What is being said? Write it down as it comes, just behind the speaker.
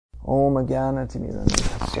Om Agyana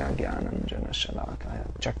Timirandhasya Gyananjana Shalakaya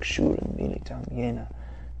Chakshuram Militam Yena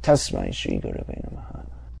Tasmai Shri Gurave Namaha.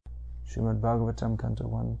 Srimad Bhagavatam, Canto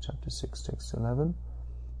 1, Chapter 6, Text 11.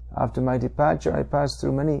 After my departure, I passed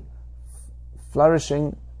through many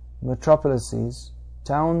flourishing metropolises,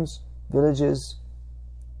 towns, villages,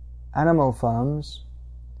 animal farms,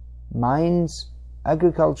 mines,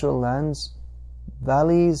 agricultural lands,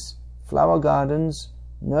 valleys, flower gardens,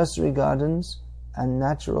 nursery gardens, and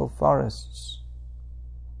natural forests.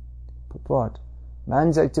 Purport.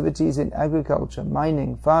 Man's activities in agriculture,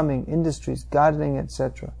 mining, farming, industries, gardening,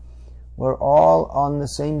 etc. were all on the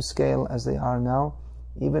same scale as they are now,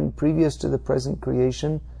 even previous to the present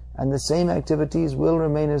creation, and the same activities will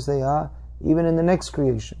remain as they are, even in the next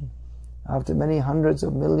creation. After many hundreds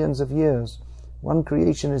of millions of years, one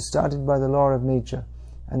creation is started by the law of nature,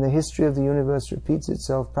 and the history of the universe repeats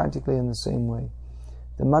itself practically in the same way.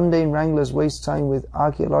 The mundane wranglers waste time with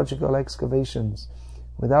archaeological excavations,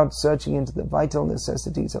 without searching into the vital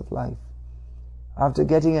necessities of life. After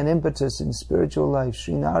getting an impetus in spiritual life,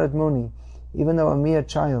 Sri Narad Muni, even though a mere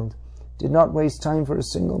child, did not waste time for a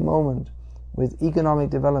single moment with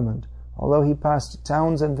economic development, although he passed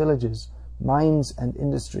towns and villages, mines and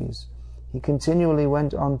industries. He continually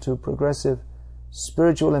went on to progressive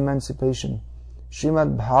spiritual emancipation.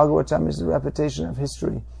 Srimad Bhagavatam is the repetition of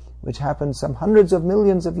history, which happened some hundreds of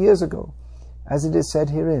millions of years ago. As it is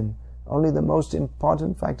said herein, only the most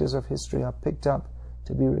important factors of history are picked up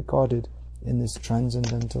to be recorded in this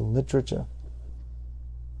transcendental literature.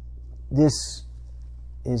 This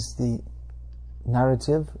is the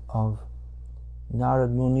narrative of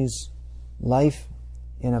Narad Muni's life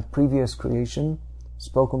in a previous creation,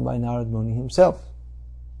 spoken by Narad Muni himself.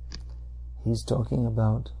 He's talking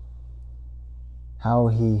about how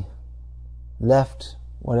he left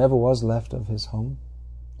whatever was left of his home,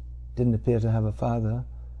 didn't appear to have a father,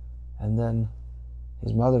 and then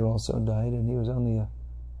his mother also died, and he was only a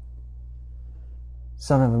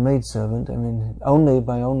son of a maidservant. I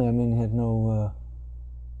mean, he had no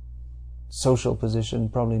social position,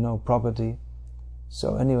 probably no property.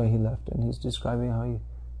 So anyway, he left, and he's describing how he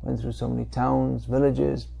went through so many towns,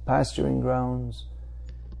 villages, pasturing grounds,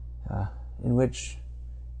 in which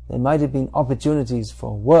there might have been opportunities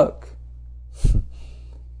for work,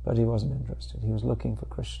 but he wasn't interested. He was looking for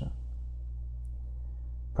Krishna.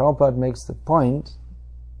 Prabhupada makes the point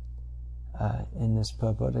in this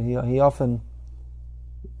purport. He often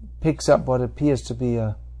picks up what appears to be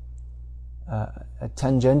a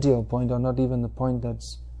tangential point, or not even the point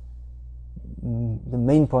that's the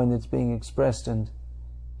main point that's being expressed, and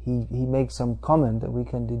he makes some comment that we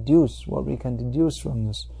can deduce what we can deduce from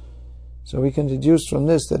this. So we can deduce from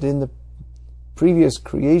this that in the previous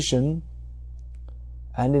creation,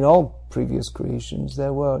 and in all previous creations,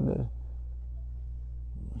 there were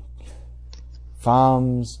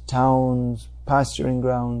farms, towns, pasturing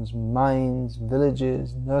grounds, mines,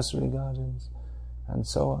 villages, nursery gardens, and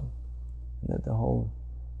so on. And that the whole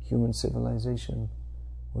human civilization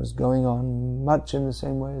was going on much in the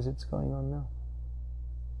same way as it's going on now.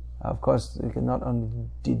 Of course, we can not only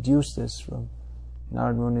deduce this from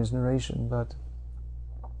Narad Muni's narration, but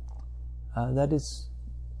that is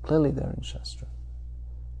clearly there in Shastra.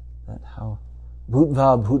 That how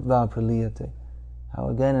bhutva praliyate, how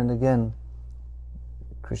again and again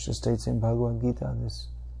Krishna states in Bhagavad-gita, this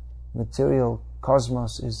material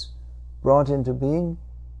cosmos is brought into being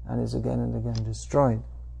and is again and again destroyed.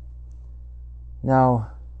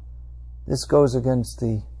 Now, this goes against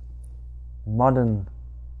the modern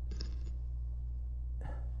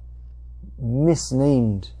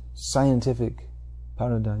misnamed scientific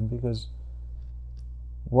paradigm, because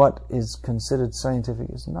what is considered scientific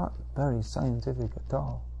is not very scientific at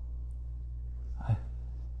all.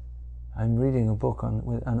 I'm reading a book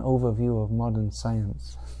with an overview of modern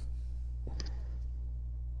science,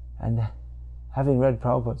 and having read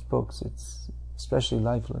Prabhupada's books, it's especially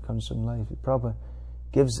Life Comes from Life, Prabhupada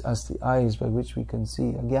gives us the eyes by which we can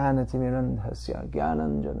see Agyana Timirandhasya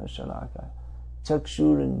Gyananjana Shalakaya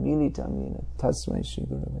Chakshuran Militam Yena Tasmai Shri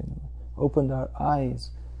Gurave Namaha. Opened our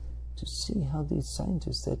eyes to see how these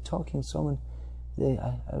scientists, they're talking so many.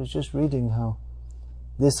 I was just reading how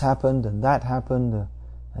this happened and that happened,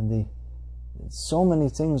 and so many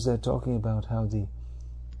things they're talking about, how the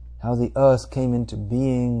earth came into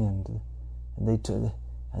being, and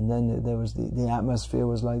then there was the atmosphere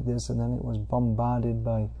was like this, and then it was bombarded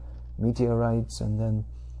by meteorites, and then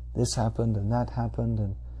this happened and that happened,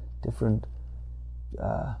 and different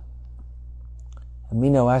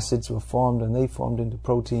amino acids were formed, and they formed into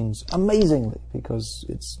proteins amazingly, because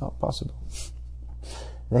it's not possible.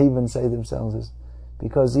 They even say themselves,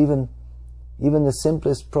 because even even the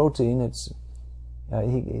simplest protein,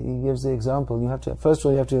 he gives the example, first of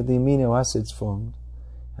all you have to have the amino acids formed,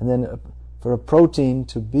 and then for a protein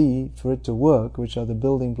for it to work, which are the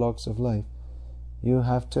building blocks of life, you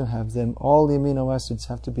have to have them, all the amino acids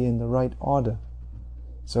have to be in the right order.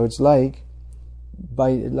 So it's like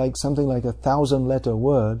something like 1,000-letter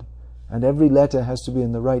word, and every letter has to be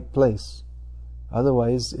in the right place.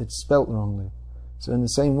 Otherwise, it's spelt wrongly. So in the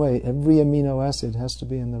same way, every amino acid has to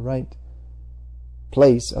be in the right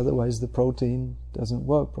place, otherwise the protein doesn't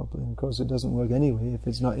work properly. And of course, it doesn't work anyway if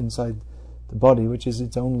it's not inside the body, which is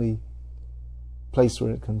its only place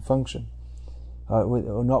where it can function,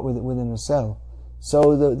 or not within a cell.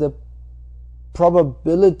 So the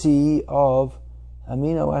probability of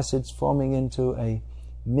amino acids forming into a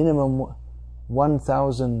minimum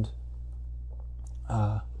 1,000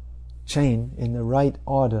 chain in the right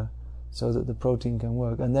order so that the protein can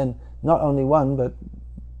work, and then not only one but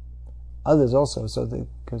others also, so they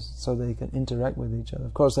can interact with each other.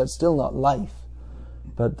 Of course, that's still not life,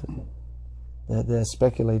 but they're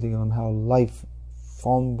speculating on how life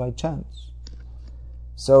formed by chance.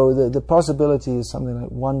 So the possibility is something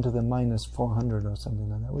like 1 to the minus 400 or something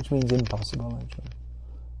like that, which means impossible actually.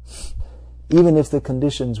 Even if the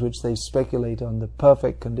conditions which they speculate on, the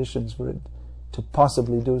perfect conditions for it to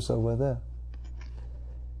possibly do so, were there.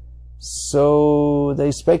 So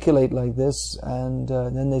they speculate like this, and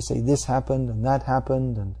then they say this happened and that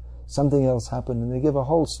happened and something else happened, and they give a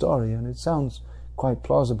whole story, and it sounds quite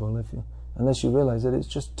plausible unless you realize that it's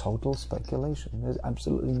just total speculation. There's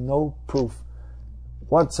absolutely no proof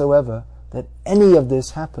whatsoever that any of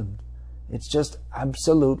this happened. It's just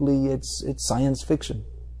absolutely, it's science fiction.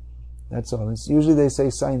 That's all. Usually they say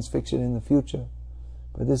science fiction in the future,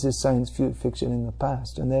 but this is science fiction in the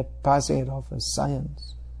past, and they're passing it off as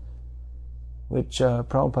science, which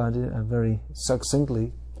Prabhupada very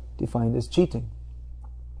succinctly defined as cheating,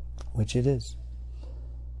 which it is.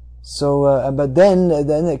 So, but then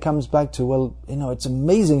it comes back to, well, it's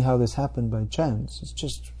amazing how this happened by chance.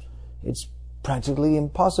 It's practically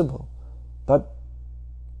impossible, but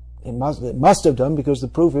it must have done, because the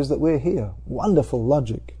proof is that we're here. Wonderful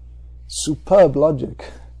logic, superb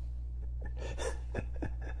logic.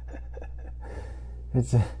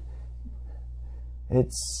 It's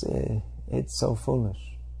so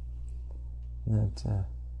foolish that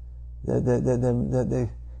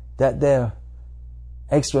their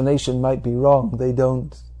explanation might be wrong. They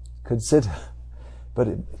don't consider, but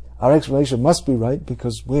our explanation must be right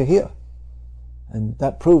because we're here, and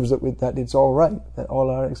that proves that it's all right. That all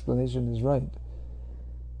our explanation is right.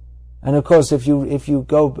 And of course, if you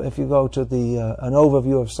go to an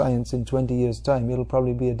overview of science in 20 years' time, it'll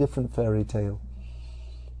probably be a different fairy tale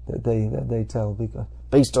that they tell, because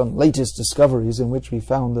based on latest discoveries in which we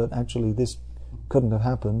found that actually this couldn't have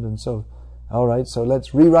happened, and so, all right, so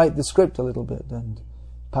let's rewrite the script a little bit and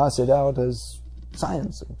pass it out as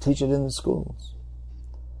science and teach it in the schools.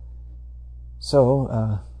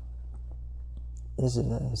 So this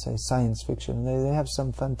is, I say, science fiction. They have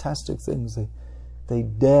some fantastic things. They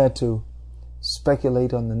dare to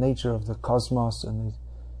speculate on the nature of the cosmos, and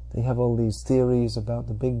they have all these theories about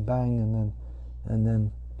the Big Bang, and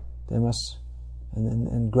then they must,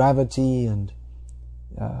 and gravity, and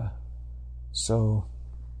so,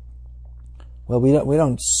 well, we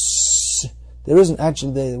don't. There isn't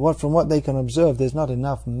actually, from what they can observe, there's not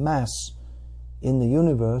enough mass in the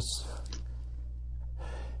universe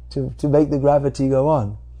to make the gravity go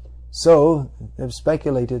on. So they've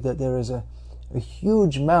speculated that there is a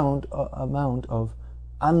huge amount of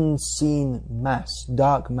unseen mass,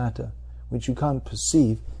 dark matter, which you can't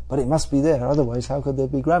perceive, but it must be there, otherwise how could there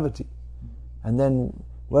be gravity? And then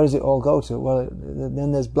where does it all go to? Well,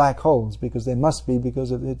 then there's black holes, because there must be,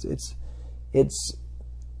 because it's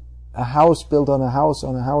a house built on a house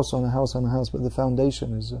on a house on a house on a house, but the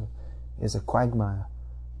foundation is a quagmire.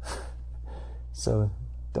 So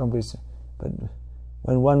don't be. But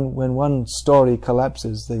when one story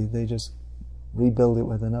collapses, they just rebuild it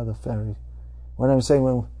with another fairy. When I'm saying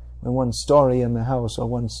when one story in the house or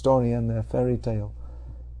one story in their fairy tale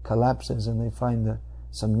collapses, and they find that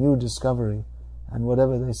some new discovery, and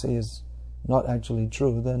whatever they say is not actually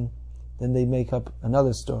true, then they make up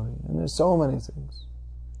another story. And there's so many things.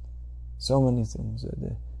 So many things.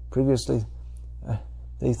 Previously,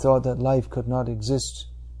 they thought that life could not exist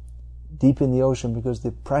deep in the ocean because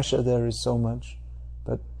the pressure there is so much.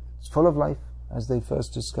 But it's full of life, as they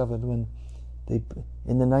first discovered when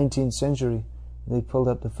in the 19th century, they pulled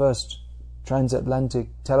up the first transatlantic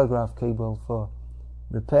telegraph cable for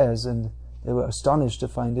repairs, and they were astonished to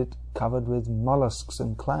find it covered with mollusks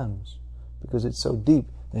and clams, because it's so deep.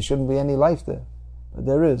 There shouldn't be any life there, but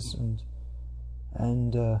there is, and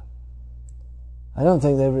And I don't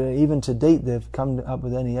think even to date they've come up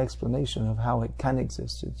with any explanation of how it can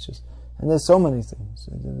exist. It's just, and there's so many things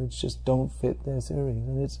which just don't fit their theory,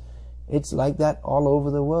 and it's like that all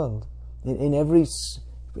over the world. In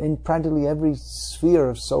practically every sphere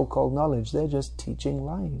of so-called knowledge, they're just teaching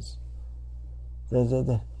lies.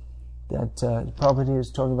 That Prabhupada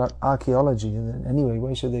is talking about archaeology, and anyway,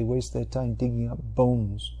 why should they waste their time digging up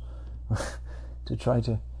bones to try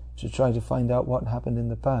to find out what happened in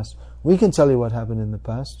the past? We can tell you what happened in the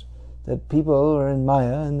past. That people are in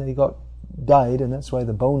Maya and they died, and that's why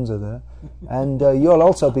the bones are there. And you'll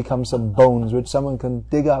also become some bones which someone can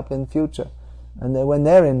dig up in future, and when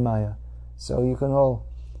they're in Maya, so you can all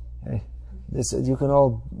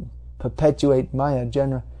perpetuate Maya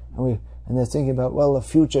and they're thinking about, well, the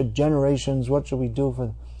future generations, what should we do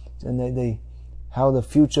for, and how the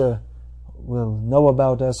future will know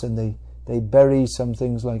about us, and they bury some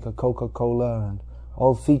things like a Coca-Cola and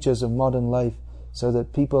all features of modern life, so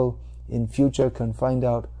that people in future can find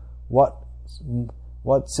out what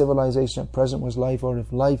civilization at present was life, or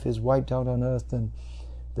if life is wiped out on Earth,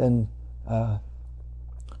 then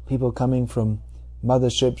people coming from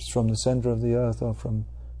motherships from the center of the Earth, or from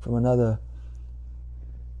another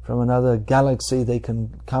galaxy, they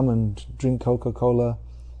can come and drink Coca-Cola,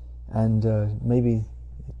 and maybe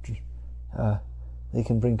they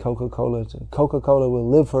can bring Coca-Cola. Coca-Cola will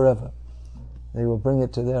live forever. They will bring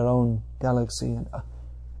it to their own galaxy. And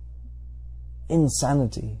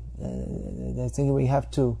insanity. They're thinking we have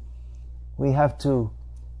to,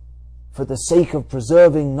 for the sake of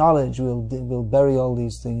preserving knowledge, we'll bury all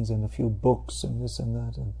these things in a few books and this and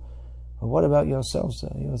that. But what about yourself,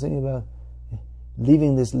 sir? You're thinking about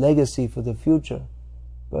leaving this legacy for the future.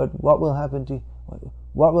 But what will happen to you?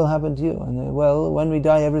 What will happen to you? And well, when we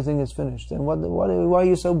die, everything is finished. And why are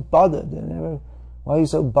you so bothered? Why are you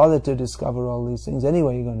so bothered to discover all these things?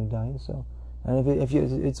 Anyway, you're going to die. So, and if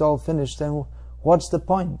it's all finished, then what's the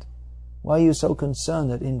point? Why are you so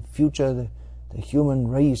concerned that in future the human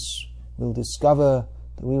race will discover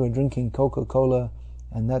that we were drinking Coca-Cola,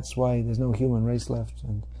 and that's why there's no human race left?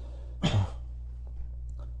 And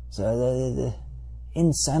so the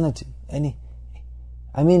insanity.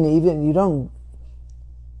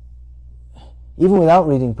 Even without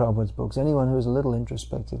reading Prabhupada's books, anyone who's a little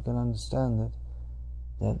introspective can understand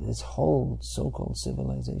that this whole so-called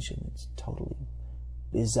civilization is totally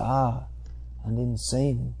bizarre and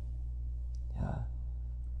insane.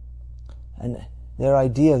 And their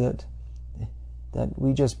idea that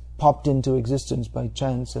we just popped into existence by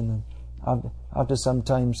chance, and then after some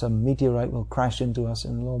time some meteorite will crash into us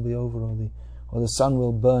and it'll all be over, or the sun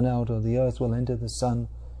will burn out, or the earth will enter the sun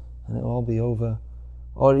and it'll all be over.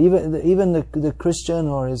 Or even the Christian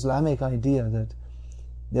or Islamic idea that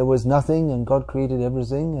there was nothing and God created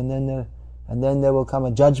everything, and then there will come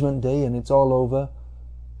a judgment day and it's all over.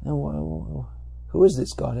 And who is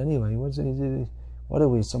this God anyway? What are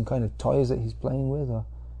we, some kind of toys that he's playing with, or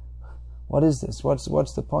what is this?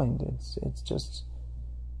 What's the point? It's just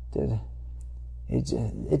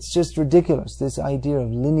ridiculous, this idea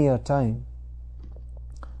of linear time.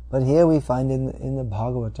 But here we find in the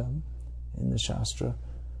Bhagavatam, in the Shastra,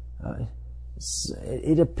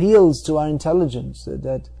 it appeals to our intelligence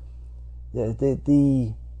that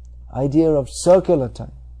the idea of circular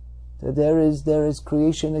time, that there is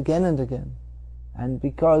creation again and again, and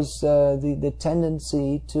because the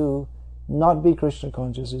tendency to not be Krishna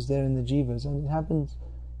conscious is there in the jivas, and it happens.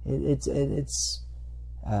 It's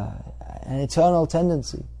an eternal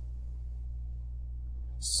tendency.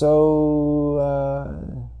 So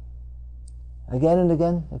again and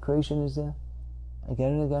again, the creation is there.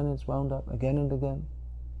 Again and again, it's wound up. Again and again,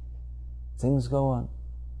 things go on.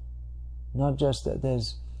 Not just that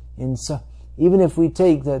there's even if we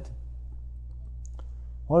take that.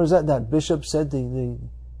 What is that? That bishop said the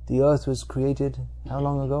earth was created how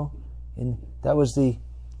long ago? That was the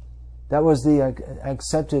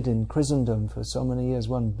accepted in Christendom for so many years.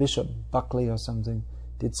 One Bishop Buckley or something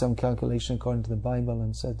did some calculation according to the Bible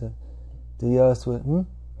and said that the earth was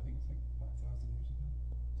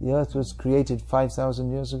the earth was created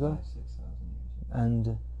 5,000 years ago,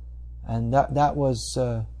 and that was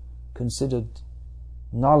considered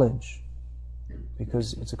knowledge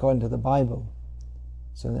because it's according to the Bible.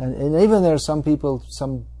 So and even there are some people,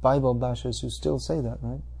 some Bible bashers, who still say that,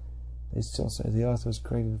 right? They still say the earth was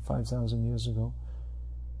created 5,000 years ago,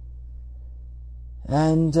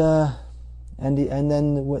 and then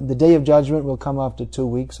the day of judgment will come after 2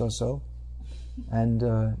 weeks or so. And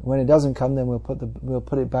when it doesn't come, then we'll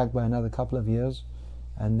put it back by another couple of years,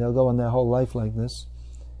 and they'll go on their whole life like this.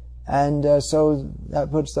 And so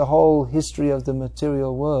that puts the whole history of the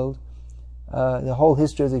material world the whole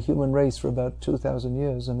history of the human race for about 2,000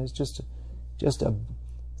 years, and it's just a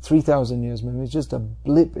 3,000 years, maybe. It's just a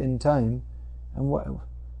blip in time,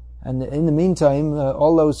 and in the meantime,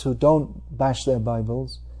 all those who don't bash their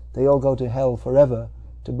Bibles, they all go to hell forever,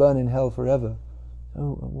 to burn in hell forever.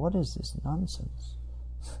 Oh, what is this nonsense?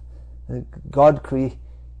 God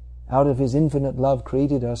out of His infinite love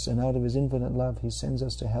created us, and out of His infinite love He sends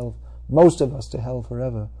us to hell, most of us to hell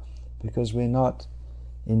forever, because we're not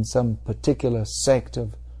in some particular sect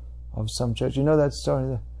of some church. You know that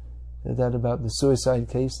story that about the suicide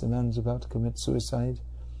case? The man's about to commit suicide,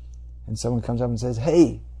 and someone comes up and says,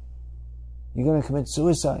 "Hey, you're going to commit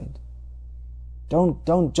suicide.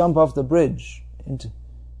 Don't jump off the bridge."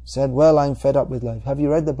 Said, "Well, I'm fed up with life. Have you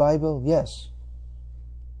read the Bible?" "Yes."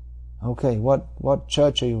 "Okay, what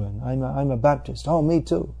church are you in?" I'm a Baptist." "Oh, me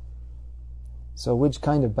too." "So which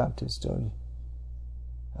kind of Baptist are you?"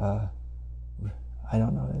 I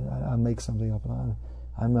don't know. I'll make something up.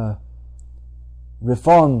 I'm a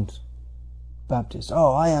Reformed Baptist.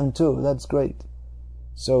 "Oh, I am too. That's great."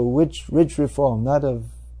 "So which Reform? That of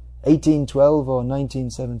 1812 or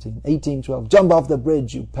 1917? 1812. "Jump off the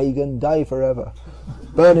bridge, you pagan. Die forever.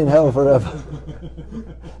 Burn in hell forever."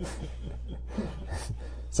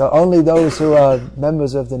 So only those who are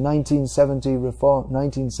members of the 1917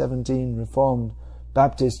 Reformed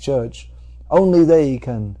Baptist Church, only they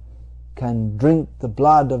can drink the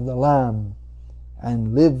blood of the Lamb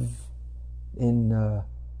and live in the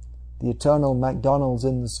eternal McDonald's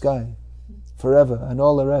in the sky forever, and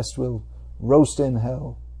all the rest will roast in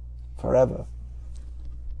hell forever.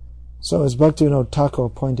 So as Bhaktivinoda Thakur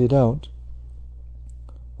pointed out,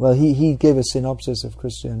 well, he gave a synopsis of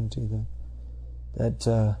Christianity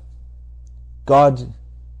that God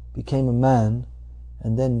became a man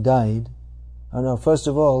and then died. Oh no, first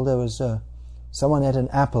of all, there was someone ate an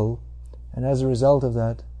apple, and as a result of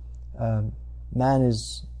that, man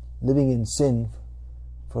is living in sin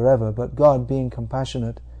forever. But God, being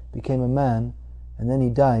compassionate, became a man, and then He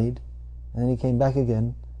died, and then He came back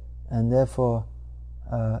again, and therefore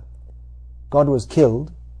God was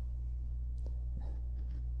killed.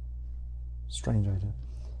 Strange idea.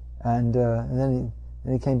 And then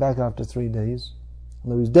he came back after 3 days,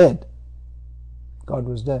 although he was dead. God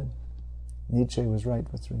was dead. Nietzsche was right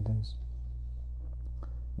for 3 days.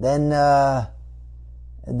 Then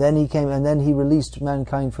He came, and then He released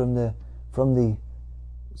mankind from the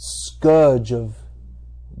scourge of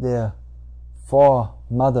their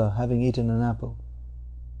foremother having eaten an apple.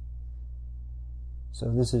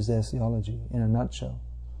 So this is their theology in a nutshell.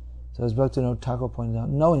 So as Bhaktivinoda Thakur pointed out,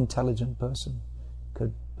 no intelligent person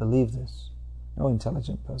could believe this. No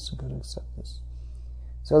intelligent person could accept this.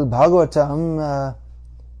 So the Bhagavatam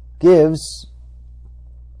gives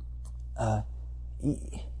a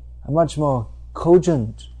much more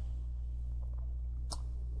cogent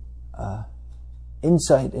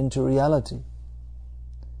insight into reality.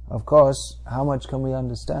 Of course, how much can we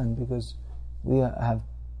understand? Because we have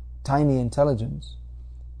tiny intelligence.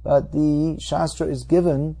 But the Shastra is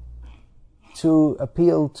given to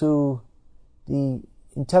appeal to the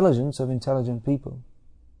intelligence of intelligent people.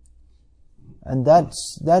 And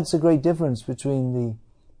that's a great difference between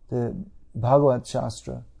the Bhagavad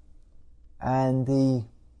Shastra and the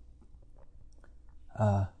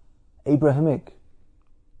Abrahamic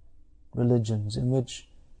religions, in which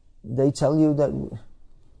they tell you that,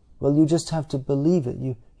 well, you just have to believe it.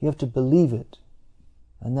 You have to believe it,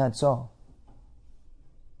 and that's all.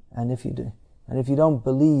 And if you don't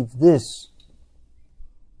believe this,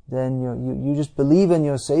 then you just believe and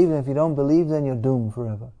you're saved, and if you don't believe, then you're doomed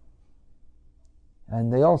forever.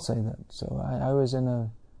 And they all say that. So I was in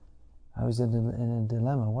a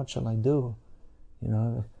dilemma. What shall I do?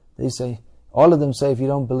 They say, all of them say, if you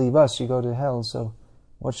don't believe us, you go to hell. So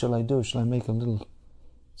what shall I do? Shall I make a little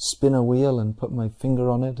spinner wheel and put my finger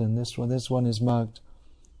on it? And this one is marked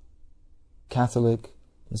Catholic.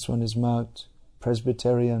 This one is marked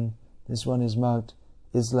Presbyterian. This one is marked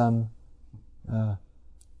Islam,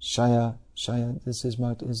 Shia. This is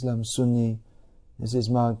marked Islam Sunni. This is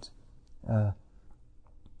marked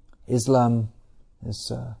Islam.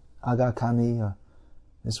 This Aga Khani.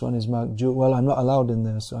 This one is marked Jew. Well, I'm not allowed in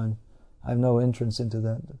there, so I have no entrance into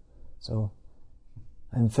that. So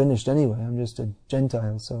I'm finished anyway. I'm just a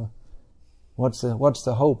Gentile. So what's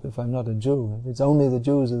the hope if I'm not a Jew? If it's only the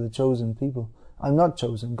Jews are the chosen people, I'm not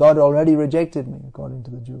chosen. God already rejected me, according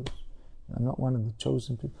to the Jews. I'm not one of the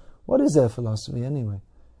chosen people. What is their philosophy anyway?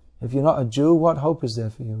 If you're not a Jew, what hope is there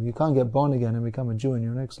for you? You can't get born again and become a Jew in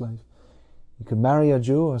your next life. You could marry a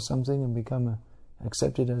Jew or something and become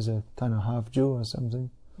accepted as a kind of half Jew or something.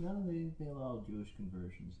 No, they allow Jewish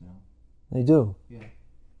conversions now. They do? Yeah.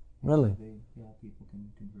 Really? People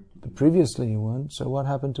can convert to But previously you weren't. So what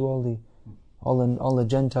happened to all the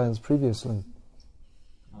Gentiles previously?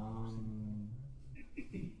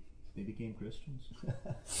 They became Christians.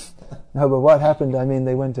 No, but what happened? I mean,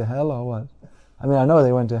 they went to hell or what? I mean, I know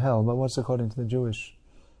they went to hell, but what's according to the Jewish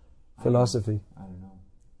philosophy? I don't know.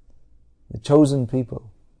 The chosen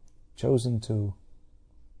people, chosen to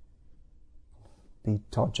be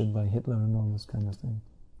tortured by Hitler and all this kind of thing.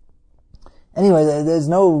 Anyway, there's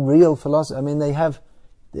no real philosophy. I mean, they have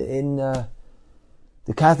in the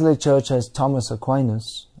Catholic Church has Thomas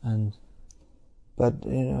Aquinas, but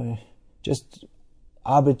just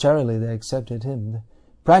arbitrarily they accepted him.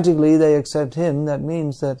 Practically, they accept him. That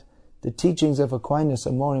means that the teachings of Aquinas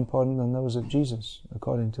are more important than those of Jesus,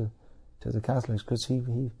 according to the Catholics, because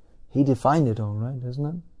he defined it all, right, isn't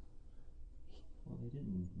it? Well, they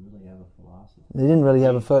didn't really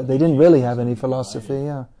have a philosophy. They didn't really have any philosophy.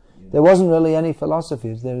 Yeah, there wasn't really any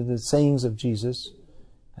philosophy. There were the sayings of Jesus,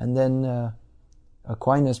 and then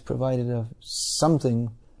Aquinas provided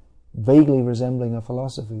something vaguely resembling a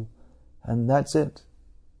philosophy, and that's it.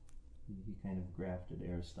 He kind of grafted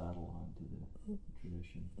Aristotle onto the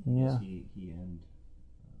tradition. Yeah. He and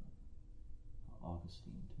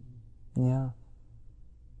Augustine too. Yeah.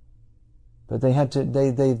 But they had to.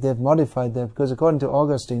 They've modified that, because according to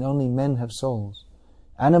Augustine, only men have souls.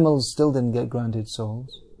 Animals still didn't get granted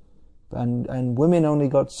souls, and women only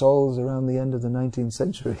got souls around the end of the 19th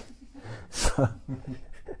century.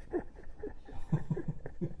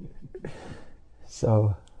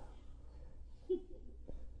 So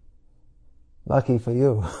lucky for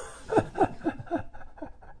you.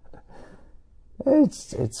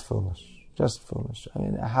 It's foolish, just foolish. I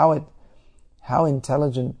mean, how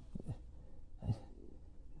intelligent.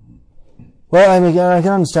 Well, I mean, I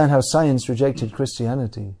can understand how science rejected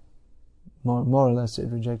Christianity. More or less, it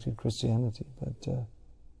rejected Christianity,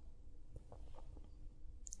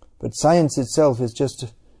 but science itself is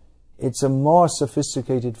it's a more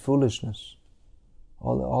sophisticated foolishness.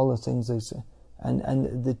 All the things they say,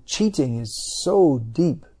 and the cheating is so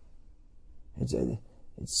deep. It's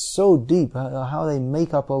so deep how they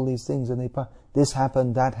make up all these things, and this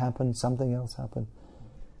happened, that happened, something else happened.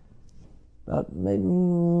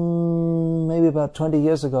 Maybe about 20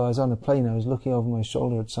 years ago, I was on a plane. I was looking over my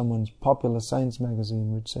shoulder at someone's popular science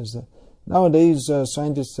magazine, which says that nowadays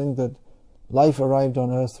scientists think that life arrived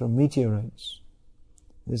on Earth through meteorites,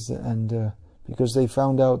 because they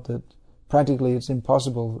found out that practically it's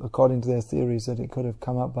impossible, according to their theories, that it could have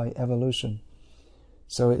come up by evolution.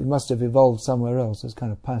 So it must have evolved somewhere else. It's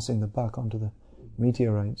kind of passing the buck onto the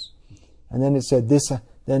meteorites. And then it said this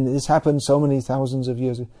happened so many thousands of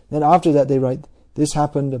years ago. Then after that they write, this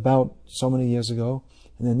happened about so many years ago,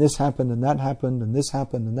 and then this happened, and that happened, and this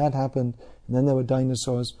happened, and that happened, and then there were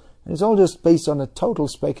dinosaurs. And it's all just based on a total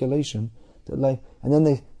speculation that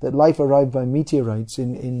life arrived by meteorites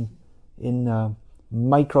in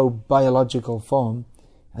microbiological form,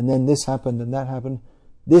 and then this happened and that happened.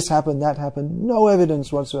 This happened, that happened. No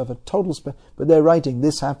evidence whatsoever. But they're writing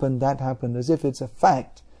this happened, that happened, as if it's a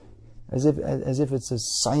fact, as if it's a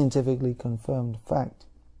scientifically confirmed fact.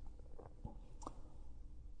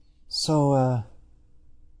 So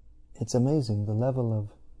it's amazing the level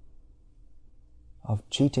of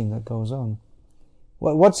cheating that goes on.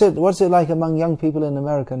 What's it like among young people in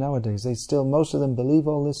America nowadays? Most of them believe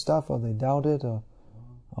all this stuff, or they doubt it, or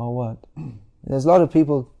what? There's a lot of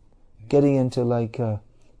people getting into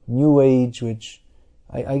New Age, which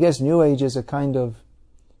I guess New Age is a kind of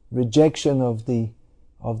rejection of the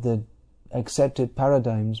accepted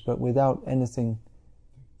paradigms, but without anything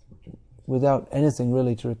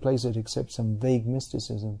really to replace it except some vague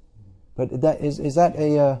mysticism. But is that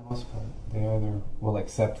a? They either will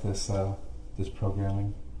accept this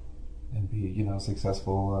programming and be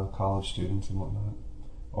successful college students and whatnot,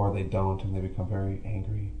 or they don't and they become very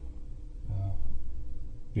angry,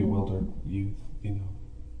 bewildered youth.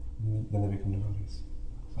 Then they become devotees.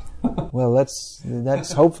 Well,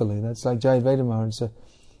 that's hopefully that's like Jai Vedamar said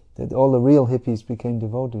that all the real hippies became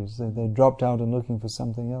devotees. They dropped out and looking for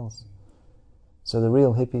something else. So the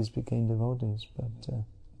real hippies became devotees,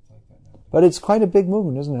 but it's quite a big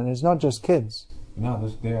movement, isn't it? It's not just kids. No,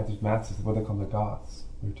 there's masses. What they call the goths.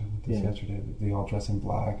 We were talking about this yesterday. They all dress in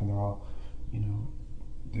black, and they're all,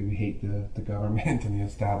 they hate the government and the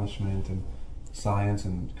establishment and science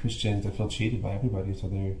and Christians. They feel cheated by everybody, so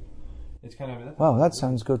it's kind of. Wow, that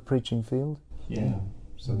sounds good preaching field. Yeah.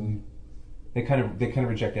 So they kind of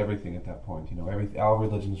reject everything at that point. All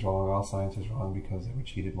religion's wrong, all science is wrong because they were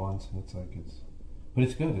cheated once, and but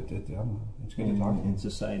it's good. I don't know. It's good to talk to them. And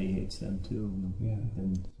society hates them too. Yeah.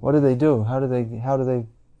 And what do they do? How do they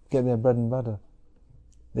get their bread and butter?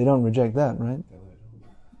 They don't reject that, right? They really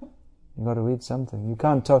don't. You've got to eat something. You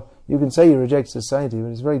can't you can say you reject society, but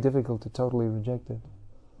it's very difficult to totally reject it.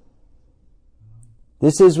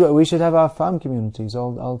 This is what we should have our farm communities,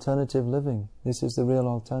 alternative living. This is the real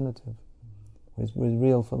alternative, with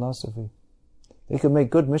real philosophy. They could make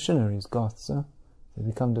good missionaries, Goths, huh? They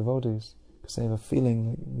become devotees, because they have a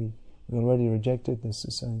feeling that we already rejected this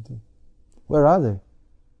society. Where are they?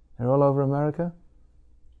 They're all over America?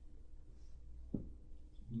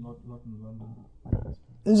 Not in London.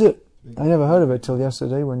 Is it? I never heard of it till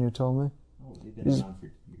yesterday when you told me. Oh, they've been around for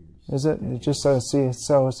years. Is it? It just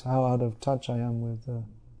shows how out of touch I am with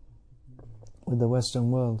the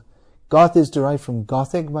Western world. Goth is derived from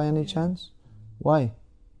Gothic by any chance? Why?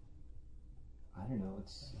 I don't know,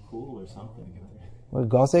 it's cool or something. Well,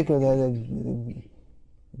 Gothic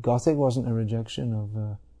wasn't a rejection of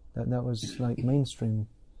that was like mainstream.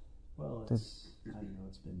 Well, it's, I don't know,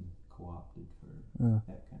 it's been co-opted for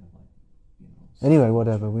that kind of like, you know. Anyway,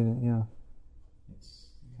 whatever. It's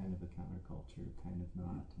kind of a counterculture, kind of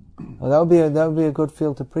not. Well, that would be a good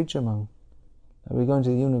field to preach among. We're going to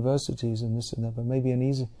the universities and this and that, but maybe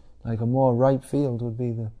a more ripe field would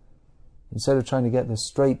be instead of trying to get the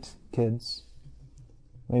straight kids,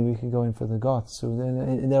 maybe we could go in for the Goths. So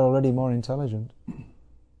they're already more intelligent,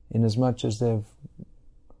 in as much as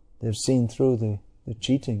they've seen through the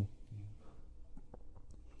cheating.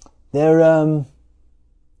 They're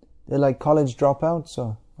like college dropouts,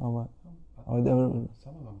 or what? Some of them go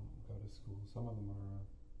to school. Some of them are.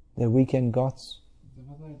 They're weekend Goths.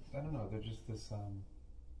 I don't know. They're just this.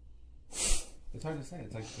 It's hard to say.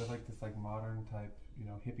 It's like they're like this like modern type, you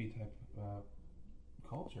know, hippie type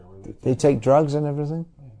culture where they take drugs and everything.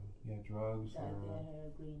 Yeah, drugs.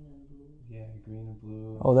 Green and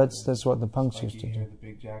blue. Oh, that's what the punks used to do. The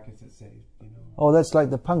big jackets that say, you know. Oh, that's like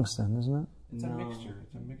the punks then, isn't it? It's a mixture.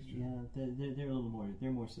 It's a mixture. Yeah, they're a little more.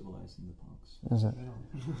 They're more civilized than the punks. Is it?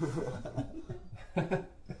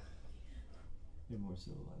 They're more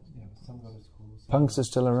civilized. Yeah, some go to school. Punks are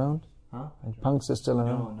still around? Huh? Punks are still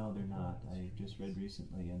around? No, they're not. I just read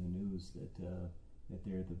recently in the news that the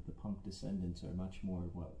punk descendants are much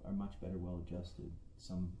better well adjusted.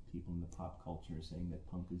 Some people in the pop culture are saying that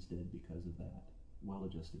punk is dead because of that. Well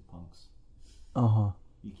adjusted punks.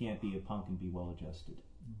 You can't be a punk and be well adjusted.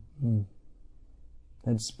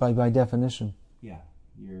 That's by definition. Yeah,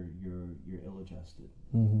 you're ill adjusted.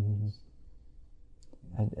 Mm-hmm.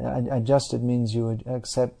 Adjusted means you would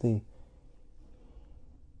accept the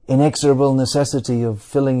inexorable necessity of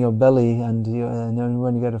filling your belly, and then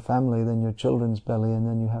when you get a family, then your children's belly, and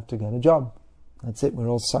then you have to get a job. That's it. We're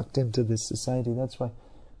all sucked into this society. That's why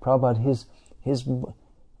Prabhupada, his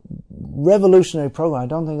revolutionary program, I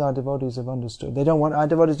don't think our devotees have understood. Our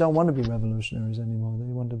devotees don't want to be revolutionaries anymore. They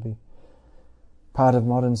want to be part of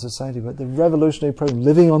modern society. But the revolutionary program,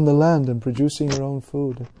 living on the land and producing your own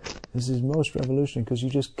food, this is most revolutionary, because you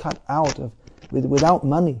just cut out of, without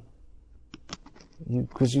money,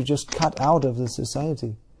 because you just cut out of the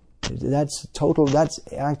society. That's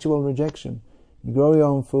actual rejection. You grow your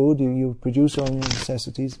own food, you produce your own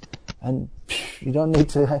necessities, and you don't need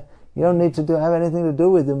to have anything to do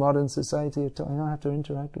with the modern society at all. You don't have to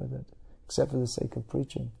interact with it, except for the sake of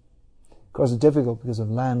preaching. Of course, it's difficult because of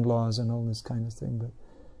land laws and all this kind of thing, but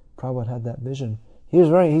Prabhupada had that vision.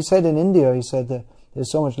 He said in India, he said that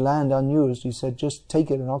there's so much land unused, he said, just take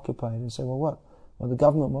it and occupy it. He said, well, what? Well, the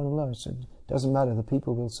government won't allow it. He said, doesn't matter, the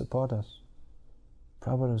people will support us.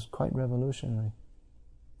 Prabhupada was quite revolutionary.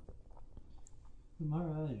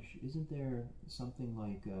 Maharaj, isn't there something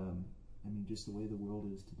like, just the way the world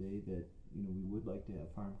is today, that, we would like to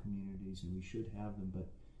have farm communities and we should have them, but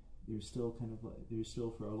there's still for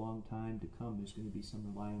a long time to come, there's going to be some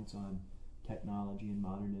reliance on technology and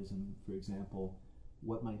modernism. For example,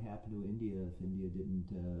 what might happen to India if India didn't,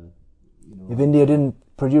 If India didn't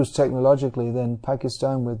produce technologically, then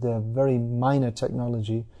Pakistan, with their very minor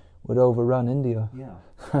technology, would overrun India.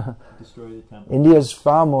 Yeah, destroy the temple. India's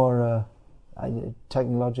far more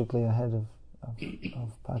technologically ahead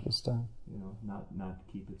of Pakistan. Not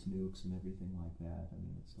keep its nukes and everything like that.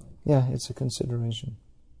 It's like... Yeah, it's a consideration.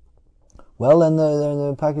 Well, and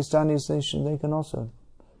the Pakistanis, they can also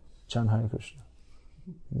chant Hare Krishna.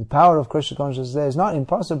 The power of Krishna consciousness there is not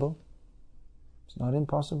impossible. It's not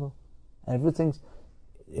impossible.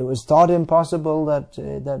 It was thought impossible that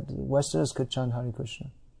Westerners could chant Hare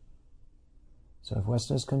Krishna. So if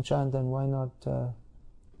Westerners can chant, then why not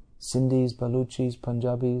Sindhis, Baluchis,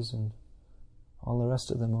 Punjabis, and all the rest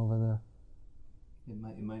of them over there?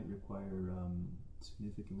 It might require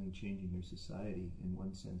significantly changing their society in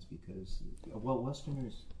one sense, because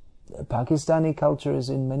Westerners. Pakistani culture is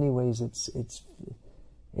in many ways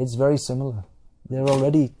it's very similar. They're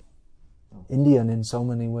already Indian in so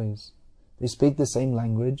many ways. They speak the same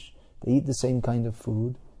language, they eat the same kind of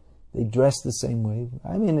food, they dress the same way.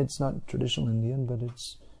 I mean, it's not traditional Indian, but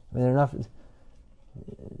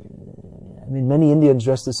many Indians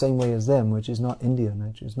dress the same way as them, which is not Indian,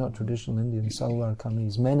 which is not traditional Indian. Salwar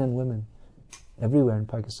kameez, men and women, everywhere in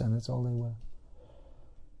Pakistan, that's all they wear.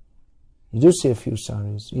 You do see a few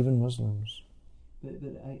saris, even Muslims. But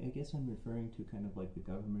I guess I'm referring to kind of like the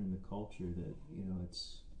government and the culture that,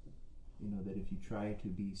 it's, that if you try to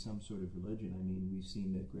be some sort of religion, I mean, we've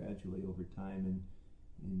seen that gradually over time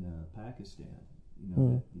in Pakistan,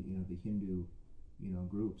 that, the Hindu,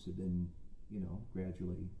 groups have been,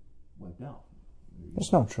 gradually wiped out.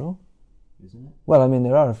 It's not true. Isn't it? Well, I mean,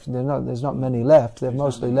 there's not many left. They're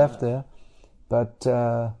mostly left there. But,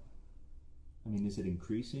 I mean, is it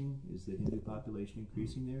increasing? Is the Hindu population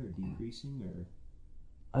increasing there or decreasing, or?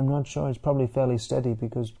 I'm not sure. It's probably fairly steady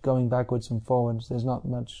because going backwards and forwards, there's not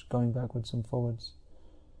much going backwards and forwards.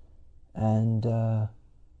 And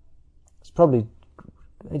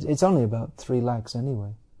it's only about 3 lakhs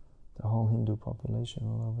anyway, the whole Hindu population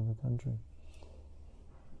all over the country.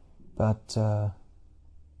 But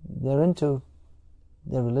they're into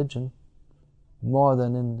their religion more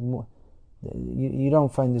than you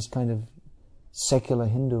don't find this kind of secular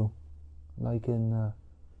Hindu like in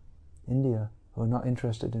India, who are not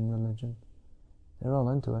interested in religion. They're all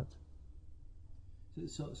into it.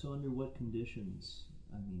 So under what conditions,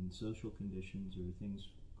 I mean, social conditions or things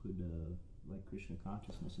could, like Krishna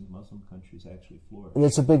consciousness in Muslim countries actually flourish?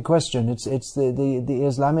 It's a big question. It's the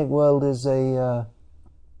Islamic world is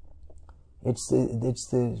it's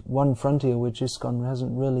the one frontier which ISKCON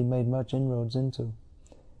hasn't really made much inroads into.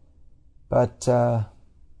 But I'm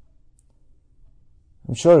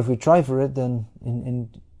sure if we try for it, then in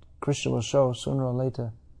Krishna will show sooner or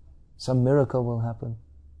later some miracle will happen.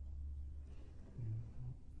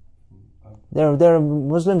 There are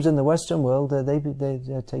Muslims in the Western world.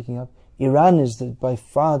 They're taking up. Iran is by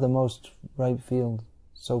far the most ripe field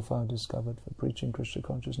so far discovered for preaching Krishna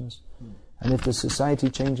consciousness. And if the society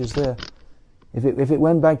changes there, if it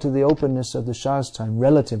went back to the openness of the Shah's time,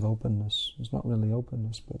 relative openness, it's not really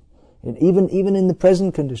openness, but even in the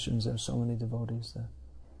present conditions, there are so many devotees there.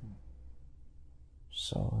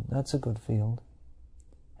 So that's a good field.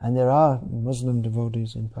 And there are Muslim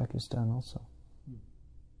devotees in Pakistan also.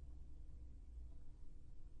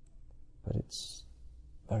 But it's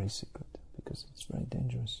very secret because it's very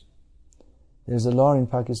dangerous. There's a law in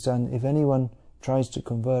Pakistan, if anyone tries to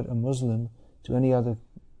convert a Muslim to any other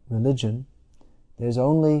religion, there's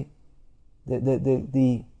only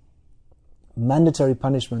the mandatory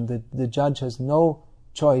punishment. The judge has no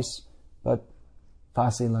choice but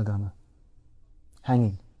Fasi Lagana,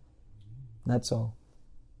 hanging. That's all.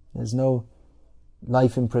 There's no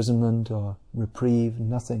life imprisonment or reprieve,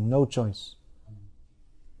 nothing, no choice.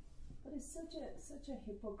 But it's such a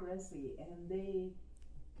hypocrisy, and they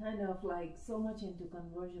kind of like so much into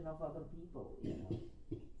conversion of other people,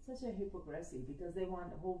 Such a hypocrisy, because they want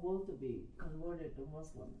the whole world to be converted to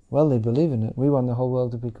Muslims. Well, they believe in it. We want the whole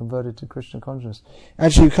world to be converted to Krishna consciousness.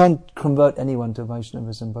 Actually, you can't convert anyone to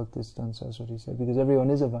Vaishnavism, Bhakti-siddhanta Saraswati said, because everyone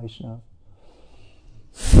is a Vaishnava.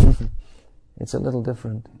 It's a little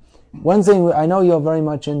different. One thing, I know you're very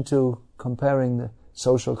much into comparing the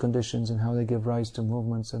social conditions and how they give rise to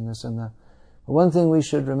movements and this and that. But one thing we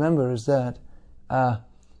should remember is that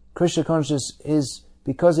Krishna consciousness is,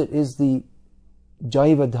 because it is the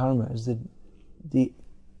Jaiva Dharma, is the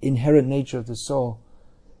inherent nature of the soul,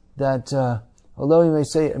 that although you may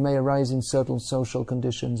say it may arise in certain social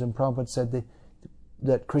conditions, and Prabhupada said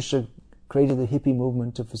that Krishna created the hippie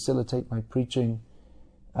movement to facilitate my preaching,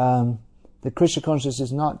 the Krishna consciousness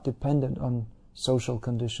is not dependent on social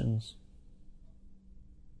conditions.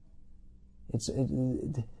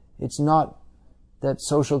 It's not that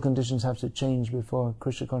social conditions have to change before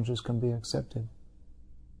Krishna consciousness can be accepted.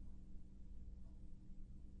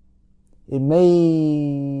 It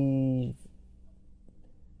may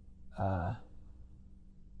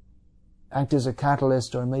act as a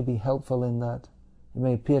catalyst, or it may be helpful in that. It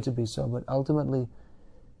may appear to be so, but ultimately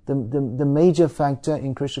the major factor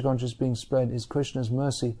in Krishna consciousness being spread is Krishna's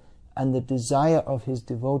mercy and the desire of his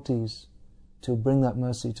devotees to bring that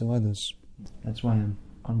mercy to others. That's why I'm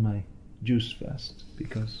on my juice fast,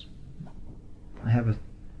 because I have a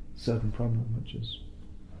certain problem which is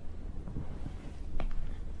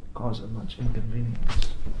cause of much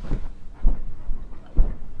inconvenience.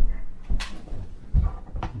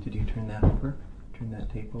 Did you turn that over? Turn that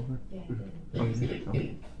tape over? Yeah, I did. Oh, you did?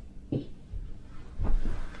 Okay.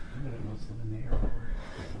 I'm going to Muslim in the airport.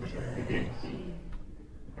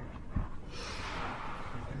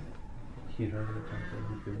 he'd heard of the temple,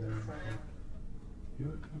 he'd been there, and like,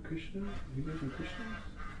 you're a Krishna? You guys are Christians?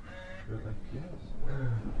 They were like, yes.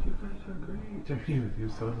 You guys are great. He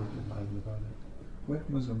was so enlightened about it. Where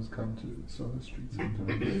Muslims come to Soho Street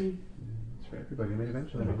sometimes. It's for everybody. I mean,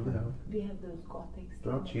 eventually, you know, We have those Gothic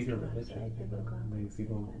they're all cheater religion, you know, and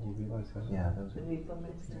people will realize that. Yeah, those The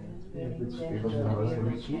People know us and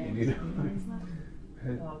we cheated, you know.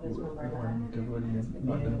 Had one devotee in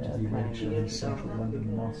London to the election in central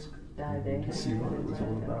London mosque to see what it was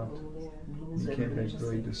all about. He came back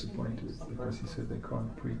very disappointed because he said they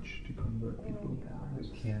can't preach to convert people.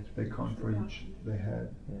 They can't preach. They had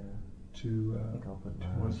two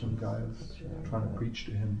Muslim guys trying to preach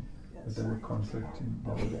to him, but they were conflicting.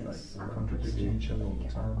 They were like contradicting each other all the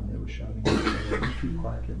time, and they were shouting at each other, "Keep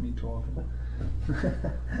quiet, let me talk." Yeah,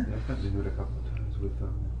 I've had to do it a couple of times with the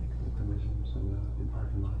Muslims in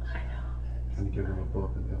parking lots. Trying to give them a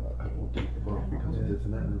book, and I won't take the book because of this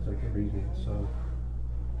and that. And it's like everything is so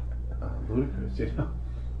ludicrous, you know.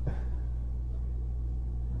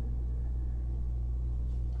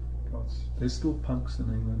 There's still punks in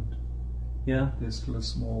England. Yeah. There's still a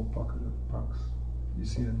small pocket of punks. You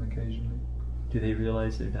see them occasionally. Do they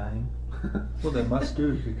realize they're dying? Well, they must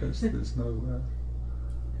do because there's no.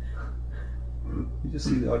 You just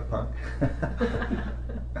see the odd punk.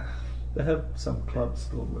 They have some clubs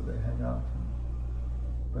still where they hang out,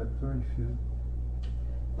 but very few.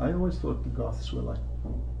 I always thought the Goths were like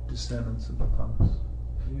descendants of the punks.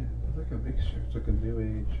 Yeah, it's like a mixture. It's like a new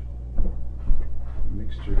age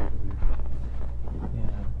mixture.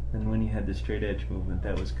 Yeah. And when you had the straight edge movement,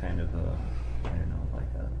 that was kind of a, I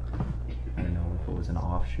don't know if it was an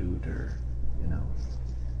offshoot or, you know.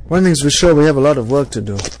 One thing's for sure, we have a lot of work to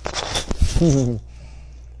do.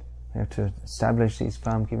 We have to establish these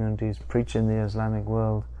farm communities, preach in the Islamic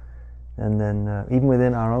world, and then even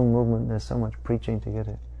within our own movement, there's so much preaching to get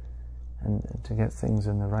it, and to get things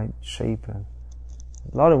in the right shape, and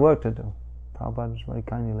a lot of work to do. Prabhupada has very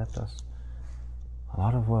kindly left us a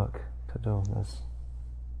lot of work to do.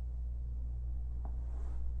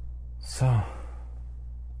 So,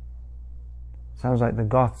 sounds like the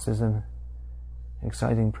Goths is an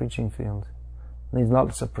exciting preaching field. Needs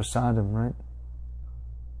lots of prasadam, right?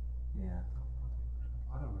 Yeah.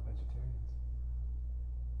 A lot of them are vegetarians.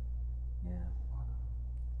 Yeah.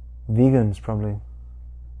 Vegans, probably.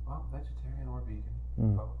 Well, vegetarian or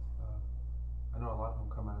vegan, both. I know a lot of them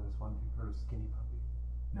come out of this one. You've heard of Skinny Puppy?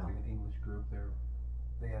 No. It's like an English group.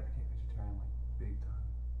 They advocate vegetarian like big time.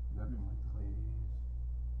 They're from like the late 80s.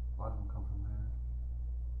 A lot of them come from there.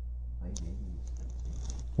 Late 80s.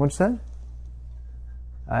 What's that?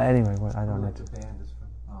 Anyway, I don't know. The band is from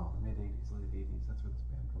mid 80s, late 80s. That's where this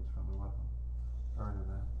band comes from. A lot of them are into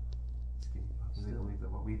that. Skinny Puppy. They believe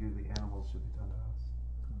that what we do to the animals should be done to us.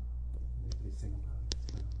 They sing about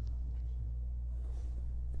it.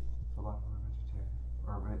 It's a lot of them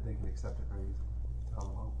are vegetarian, or they can accept it very easily. Tell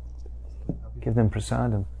them, oh, Give them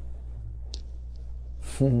prasadam.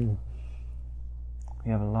 We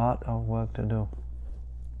have a lot of work to do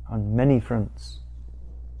on many fronts.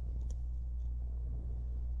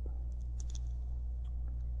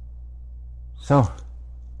 So,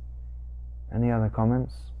 any other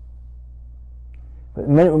comments? But a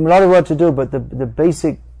lot of work to do, but the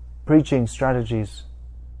basic preaching strategies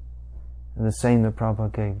are the same that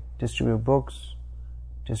Prabhupada gave. Distribute books,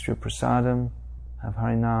 distribute prasadam, have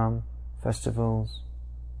Harinam, festivals,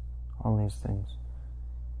 all these things.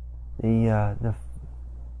 The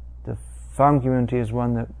farm community is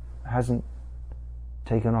one that hasn't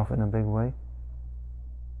taken off in a big way,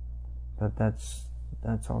 but that's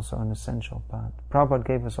also an essential part. Prabhupada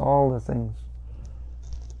gave us all the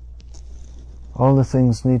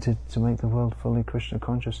things needed to make the world fully Krishna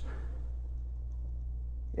conscious.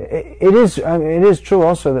 It is true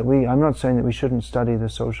also that I'm not saying that we shouldn't study the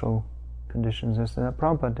social conditions as that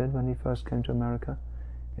Prabhupada did when he first came to America.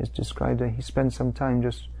 It's described that he spent some time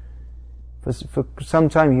for some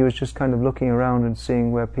time he was just kind of looking around and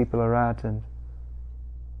seeing where people are at and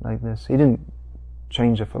like this. He didn't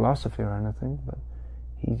change the philosophy or anything, but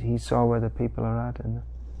he saw where the people are at and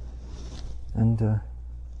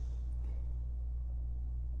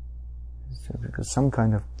so because some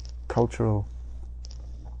kind of cultural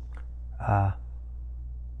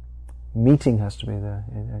meeting has to be there.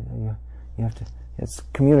 You have to. It's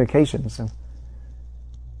communication. So.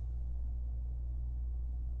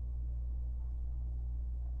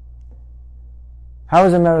 How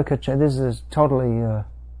has America changed? This is totally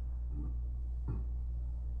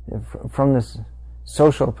from this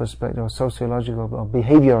social perspective, or sociological, or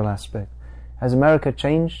behavioral aspect. Has America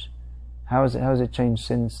changed? How has it changed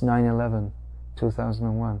since 9/11,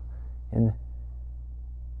 2001?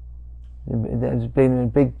 There's been a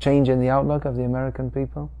big change in the outlook of the American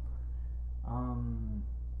people?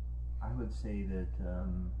 I would say that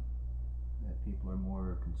people are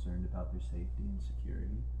more concerned about their safety and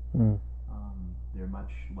security. They're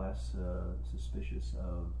much less suspicious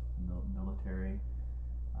of military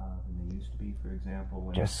than they used to be. For example,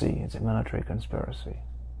 when Just see, it's a military conspiracy.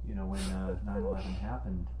 when 9/11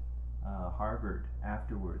 happened, Harvard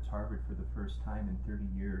for the first time in 30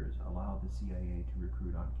 years allowed the CIA to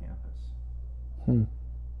recruit on campus.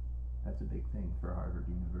 That's a big thing for Harvard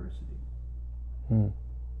University.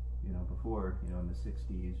 Before, in the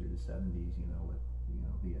 60s or the 70s, with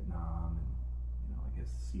Vietnam and I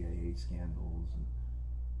guess CIA scandals, and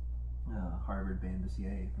Harvard banned the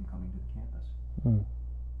CIA from coming to the campus.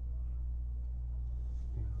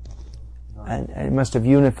 And it must have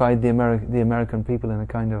unified the American people in a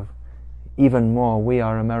kind of even more we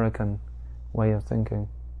are American way of thinking.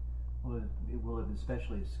 Well, it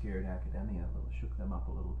especially scared academia. It shook them up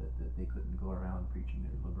a little bit that they couldn't go around preaching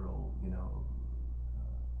their liberal,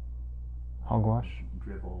 hogwash.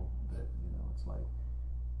 Drivel. That it's like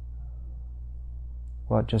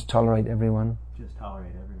what? Just tolerate everyone. Just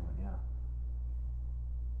tolerate everyone. Yeah.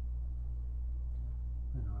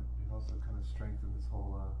 It also kind of strengthened this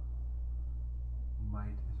whole might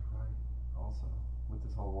is right. Also, with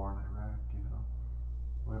this whole war in Iraq,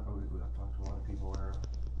 I've talked to a lot of people where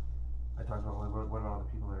I talked about what about all the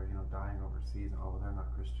people that are dying overseas? Oh, well, they're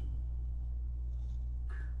not Christian.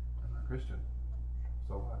 They're not Christian.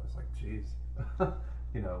 So what? It's like, geez,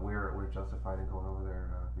 we're justified in going over there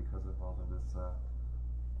because of all of this,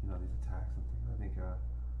 these attacks and things. I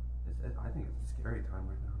think it's a scary time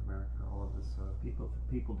right now in America. All of this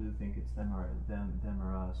people do think it's them or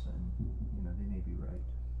us, and they may be right.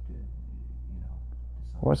 To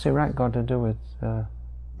What's Iraq got to do with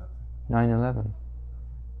 9/11?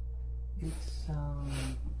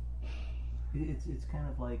 It's kind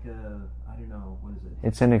of like I don't know, what is it?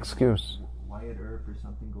 It's an excuse. Wyatt Earp or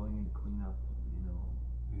something going in to clean up,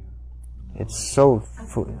 It's so I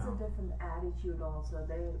think it's a different attitude also.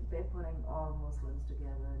 They're putting all Muslims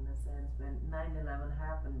together in a sense. When 9/11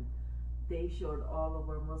 happened, they showed all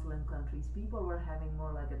over Muslim countries. People were having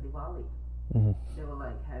more like a Diwali. They were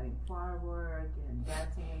like having firework and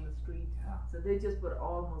dancing in the street. Yeah. So they just put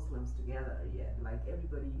all Muslims together. Yeah, like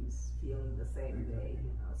everybody's feeling the same day.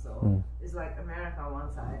 So it's like America on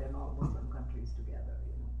one side and all Muslim countries together.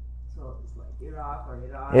 So it's like Iraq or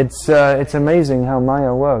Iran. It's amazing how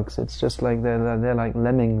Maya works. It's just like they're like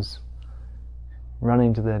lemmings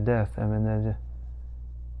running to their death. I mean, they're just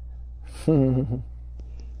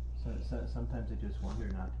So sometimes I just wonder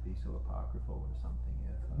not to be so apocryphal or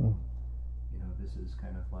something. If this is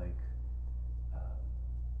kind of like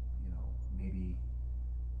maybe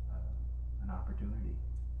an opportunity.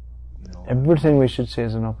 Everything we should see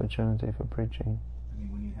as an opportunity for preaching. I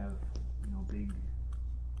mean, when you have big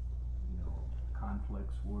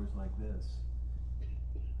conflicts, wars like this,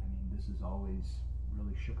 I mean, this has always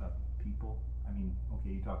really shook up people. I mean,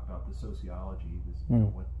 okay, you talk about the sociology,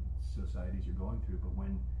 what societies are going through, but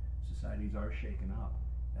when societies are shaken up,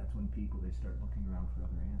 that's when they start looking around for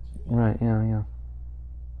other answers. Right, yeah.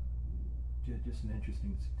 Just an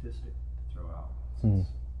interesting statistic to throw out, since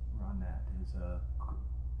we're on that, is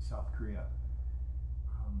South Korea.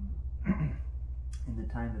 In the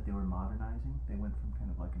time that they were modernizing, they went from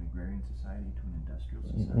kind of like an agrarian society to an industrial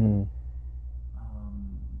society.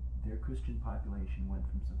 Their Christian population went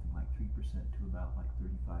from something like 3% to about like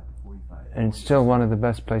 35 to 45. And it's still one of the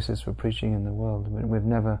best places for preaching in the world. We've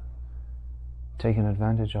never taken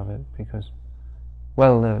advantage of it because,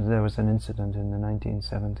 there was an incident in the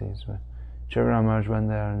 1970s where Charan Maharaj went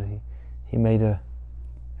there and he made a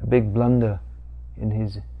big blunder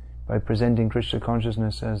by presenting Krishna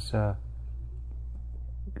consciousness as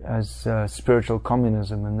spiritual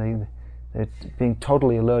communism, and they're being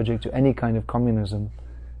totally allergic to any kind of communism.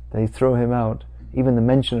 They throw him out, even the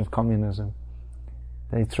mention of communism.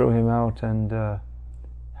 They throw him out and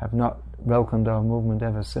have not welcomed our movement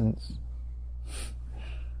ever since.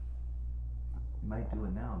 You might do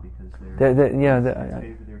it now because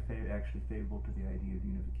they're actually favorable to the idea of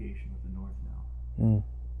unification with the North now.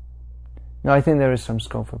 No, I think there is some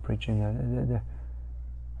scope for preaching there.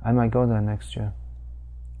 I might go there next year.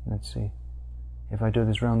 Let's see. If I do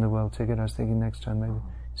this round the world ticket, I was thinking next time maybe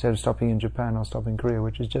instead of stopping in Japan, I'll stop in Korea,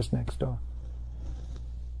 which is just next door.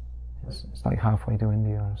 It's like halfway to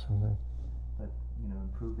India or something. But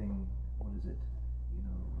improving, what is it?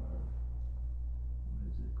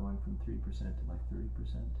 Going from 3% to like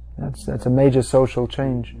 30%. That's a major social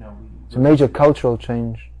change. It's a major cultural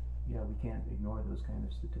change. Yeah, we can't ignore those kind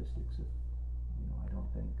of statistics. I don't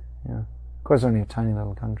think. Yeah. Of course, only a tiny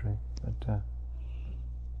little country, but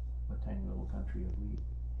What tiny little country have we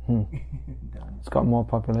done? it's got more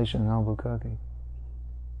population than Albuquerque.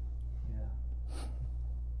 Yeah.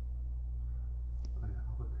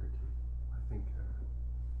 Albuquerque, I think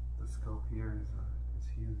the scope here is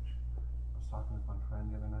huge. I was talking with my friend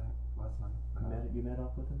last night. You met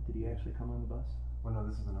up with him? Did he actually come on the bus? Well, no,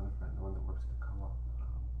 this is another friend, the one that works at the co-op.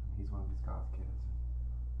 He's one of these goth kids.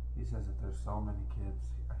 He says that there's so many kids,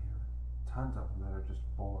 I hear tons of them that are just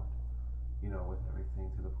bored, with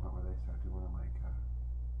everything, to the point where they start doing like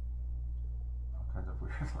all kinds of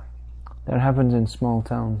weird, like That happens in small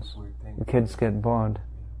towns. weird things. The kids get bored.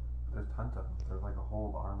 Yeah. There's tons of them. There's like a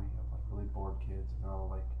whole army of like really bored kids, and they're all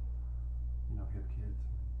like, hip kids.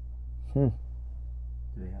 Hmm.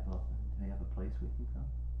 Do they have a place we can come?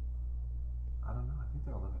 I don't know. I think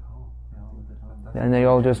they all live at home. They all live at home. And they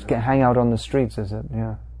all just hang out on the streets, is it?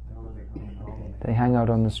 Yeah. They all live at home. Okay. They hang out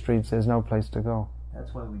on the streets. There's no place to go.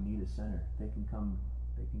 That's why we need a center. They can come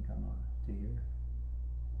to here.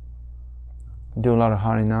 Do a lot of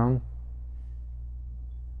Harinam.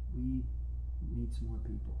 We need some more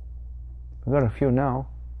people. We've got a few now,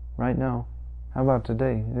 right now. How about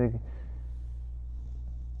today?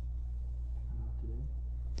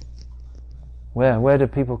 Where do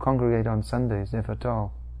people congregate on Sundays, if at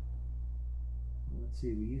all? Well, let's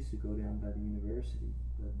see, we used to go down by the university,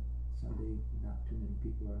 but Sunday not too many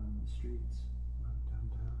people are on the streets.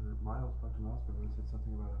 Downtown, or Dr. Miles said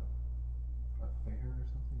something about a fair or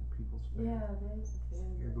something, a people's fair. Yeah, there's a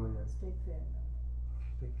fair, state fair.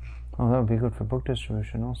 Oh, that would be good for book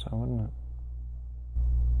distribution also, wouldn't it?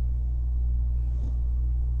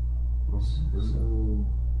 So,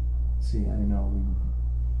 see, I don't know, we'd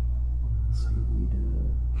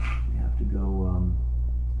have to go,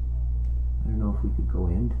 I don't know if we could go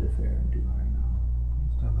into the fair and do Harinam.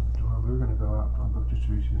 It's down at the door. We were going to go out on book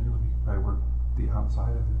distribution anyway. We could probably work the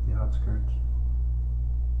outside of it, the outskirts.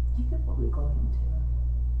 You could probably go into,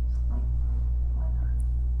 like, why not?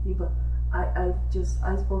 People,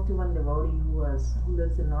 I spoke to one devotee who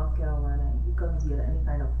lives in North Carolina. He comes here any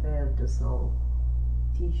kind of fair to sell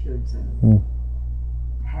T-shirts and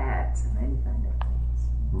hats and any kind of things.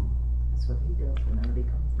 That's what he does whenever he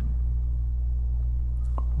comes in.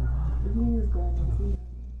 He is going to see.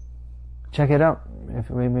 Check it out. If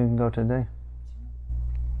maybe we can go today.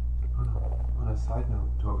 On a side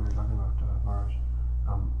note to what we were talking about, Maharaj,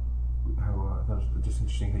 how I thought it was just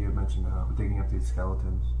interesting how you had mentioned digging up these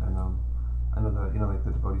skeletons, and I know that like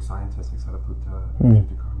the devotee scientists like Sadaputta,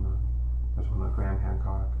 Karma. There's one like Graham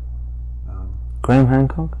Hancock. Graham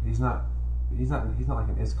Hancock? He's not like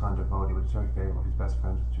an ISKCON devotee, but he's very favorable. He's best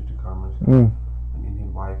friends with Juta Karma. He's got an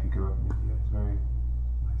Indian wife. He grew up in India. He's a very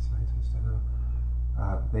nice scientist.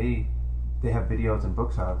 And they have videos and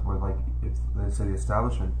books out where, like, if they say the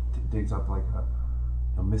establishment digs up like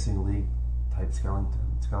a missing link type skeleton,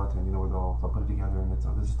 where they'll put it together and it's,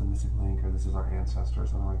 this is the missing link, or this is our ancestor, or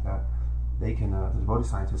something like that. They can the devotee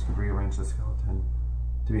scientists can rearrange the skeleton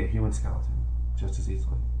to be a human skeleton just as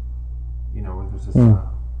easily. Where there's this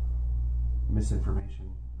misinformation.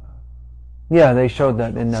 Yeah, they showed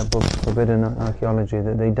that in that book, Forbidden Archaeology,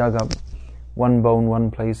 that they dug up one bone one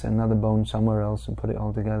place and another bone somewhere else and put it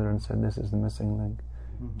all together and said this is the missing link.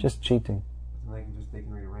 Just cheating. And they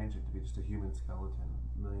can rearrange it to be just a human skeleton,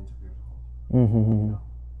 millions of years old.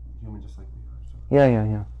 Human just like we are. So.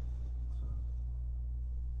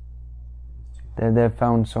 Yeah. They've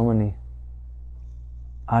found so many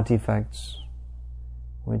artifacts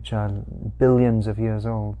which are billions of years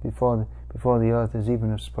old, before the earth is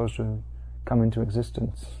even supposed to come into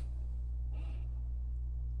existence.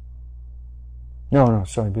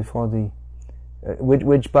 Before the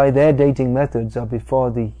which by their dating methods are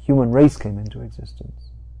before the human race came into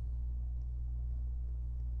existence.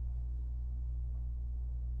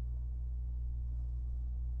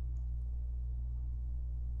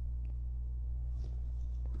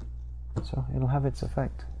 So it'll have its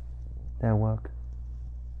effect, their work.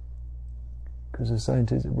 Because the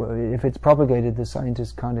scientists, if it's propagated, the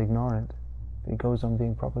scientists can't ignore it. If it goes on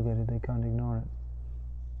being propagated, they can't ignore it.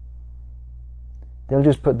 They'll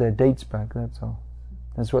just put their dates back, that's all.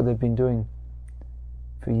 That's what they've been doing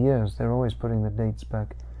for years. They're always putting the dates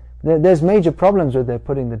back. There's major problems with their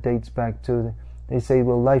putting the dates back too. They say,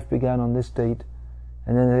 well, life began on this date,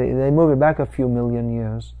 and then they move it back a few million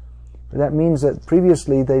years. But that means that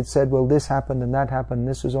previously they'd said, well, this happened and that happened, and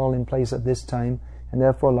this was all in place at this time, and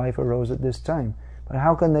therefore life arose at this time. But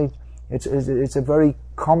how can they? It's a very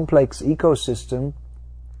complex ecosystem.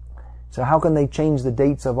 So how can they change the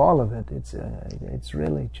dates of all of it? It's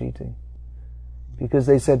really cheating, because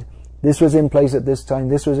they said This was in place at this time,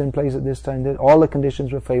 this was in place at this time, all the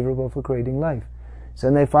conditions were favorable for creating life. So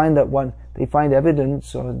then they find that they find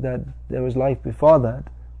evidence or that there was life before that.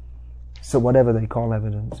 So whatever they call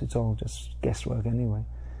evidence, it's all just guesswork anyway.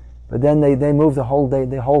 But then they move the whole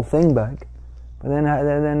thing back. But then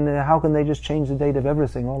how can they just change the date of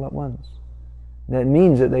everything all at once? That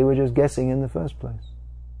means that they were just guessing in the first place,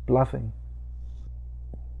 bluffing.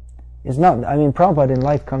 It's not. I mean, Prabhupada in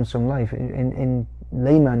life comes from life. In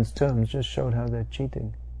layman's terms, just showed how they're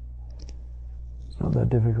cheating. It's not that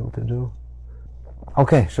difficult to do.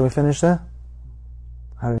 Okay, shall we finish there?